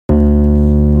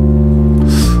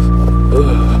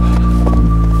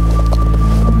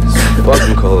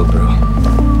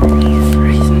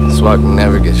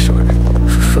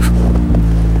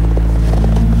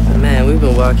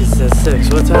clock, it says 6.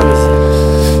 What time is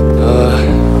it?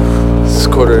 It's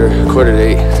quarter to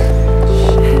 8.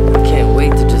 Shit, I can't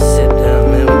wait to just sit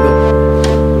down, man.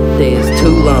 The day is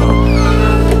too long.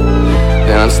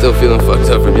 Man, I'm still feeling fucked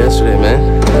up from yesterday,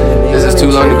 man. This is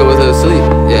too long to go with her to sleep.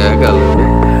 Yeah, I got a little bit.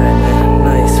 Alright, man,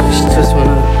 nice. We should twist one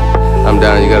up. I'm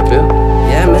down, you got a pill?